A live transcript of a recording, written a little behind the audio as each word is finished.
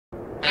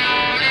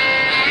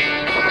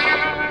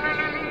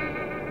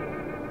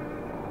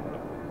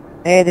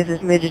Hey, this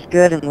is Midget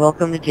Good, and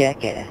welcome to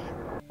Jackass.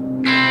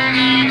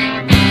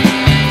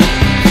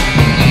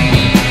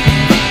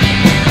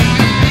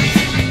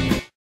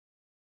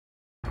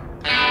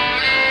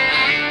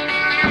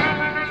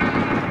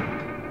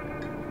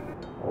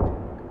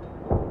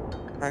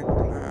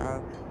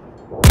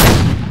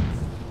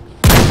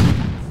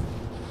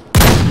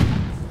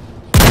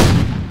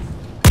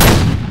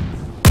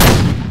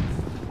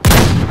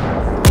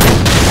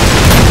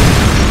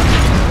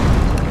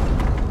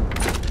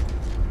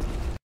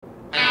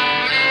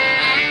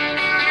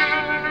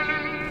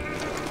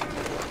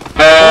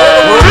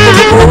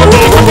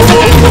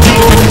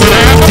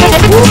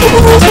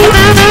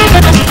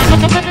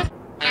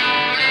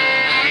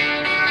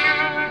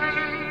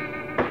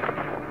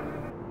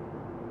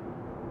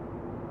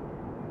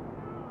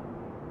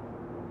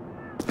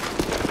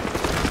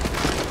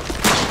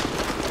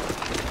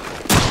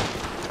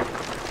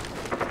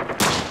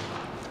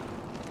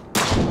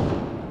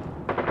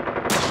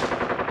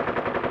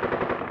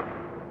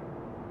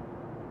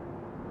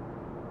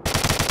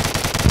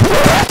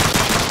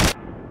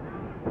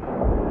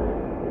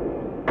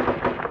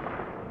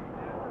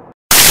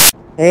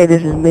 Hey,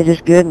 this is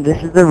Midget Good, and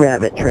this is the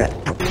rabbit trap.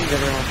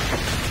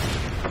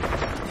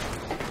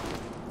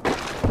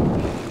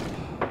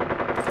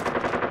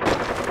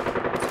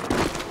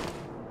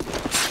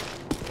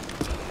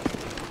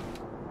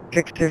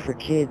 Tricks are for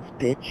kids,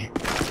 bitch.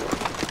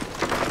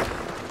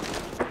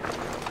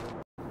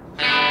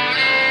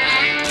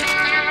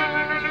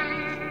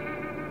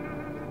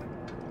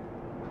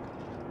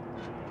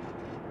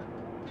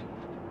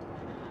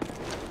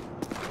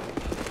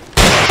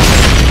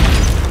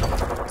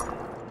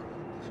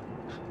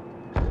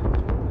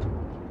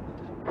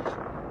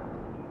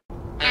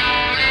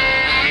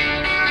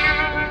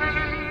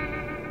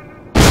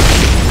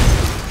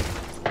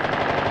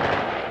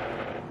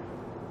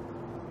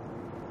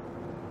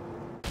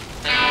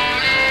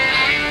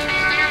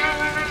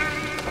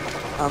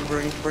 I'm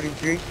Bernie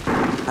 43,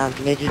 I'm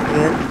Midget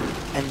Good,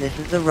 and this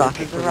is the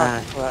Rocket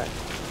Garage.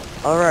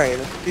 Alright,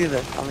 let's do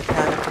this on the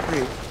count of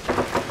 3.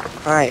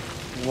 Alright,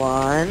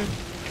 1,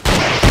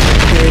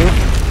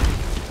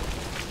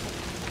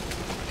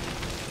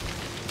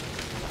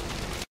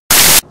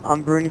 2.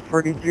 I'm Bernie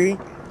 43,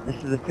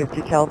 this is a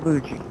 50 cal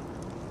Bougie.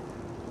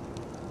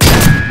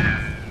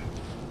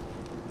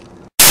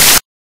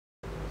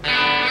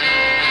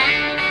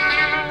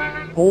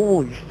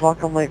 Holy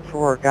fuck, I'm late for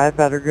work, I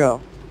better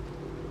go.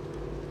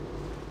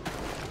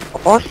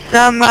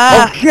 Awesome!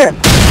 Oh shit!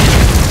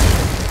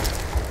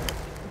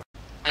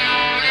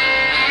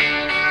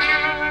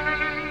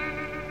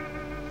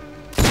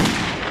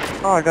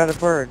 Oh, I got a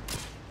bird.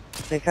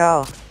 Say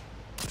cow.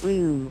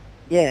 Woo,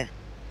 yeah.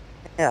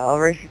 Yeah, I'll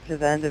race you to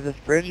the end of this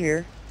bridge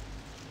here.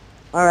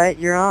 Alright,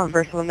 you're on.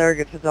 First one there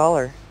gets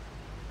 $1.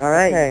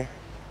 Alright. Okay.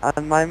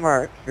 On my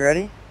mark. You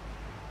ready?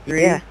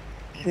 3,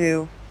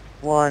 2,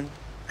 1,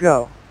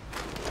 go.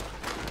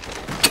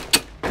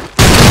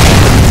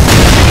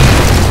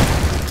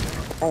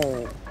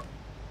 Oh.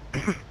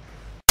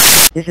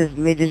 This is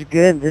Midget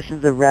Good, this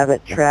is the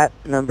rabbit trap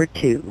number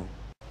 2.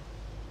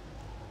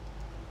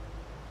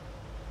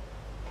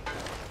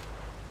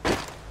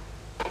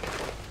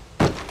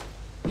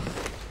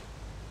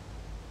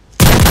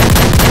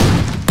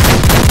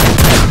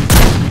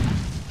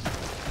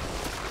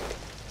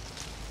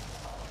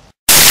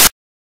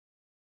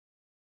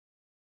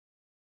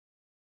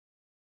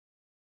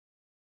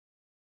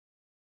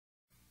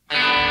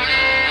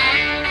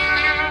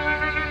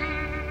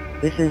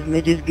 This is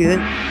Midget Good.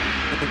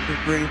 This is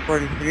Bernie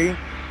 43.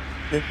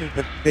 This is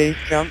the base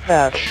jump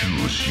pass.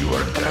 Choose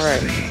your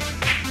destiny.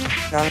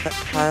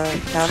 Alright.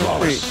 Count of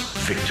 3.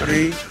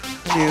 Victory. 3,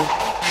 2,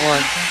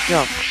 1,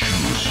 jump.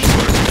 Choose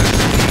your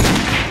destiny.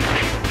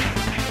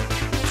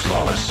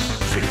 Flawless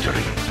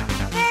victory.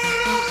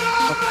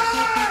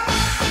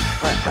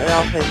 Alright,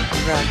 I'll say this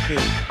is round 2.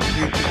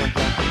 3, 2, 1,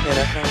 jump. Okay,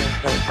 that's not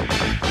what I'm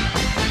saying.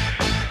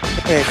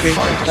 Okay, base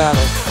jump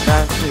battle.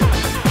 Round 2.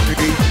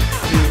 3,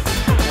 2,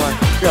 1,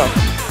 go.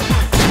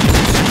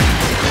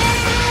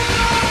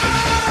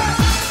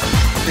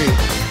 3,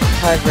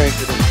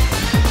 tiebreaker.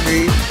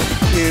 3,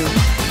 2,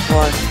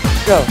 1,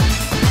 go.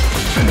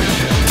 Finish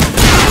it.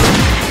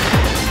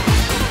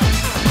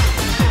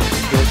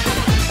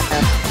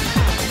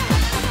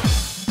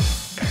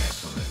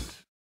 Excellent.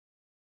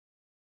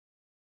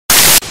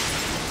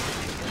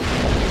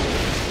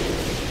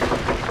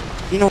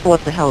 You know what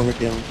the hell we're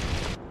doing.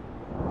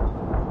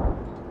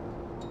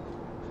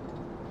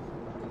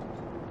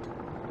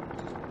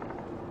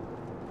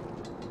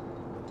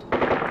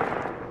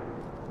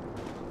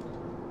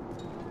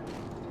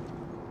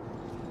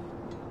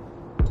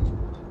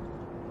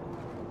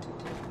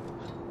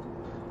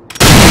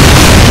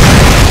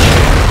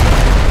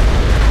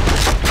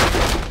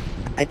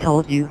 I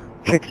told you,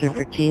 tricks are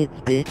for kids,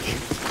 bitch.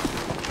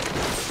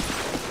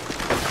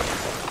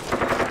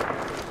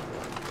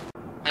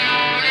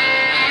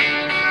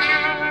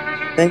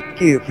 Thank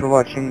you for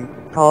watching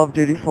Call of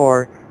Duty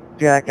 4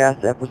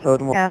 Jackass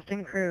Episode 1. Cast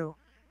and crew.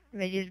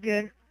 Midget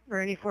Good,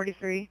 Bernie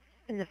 43,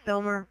 and the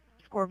filmer,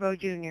 Corvo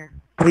Jr.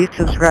 Please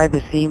subscribe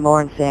to see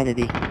more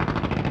insanity.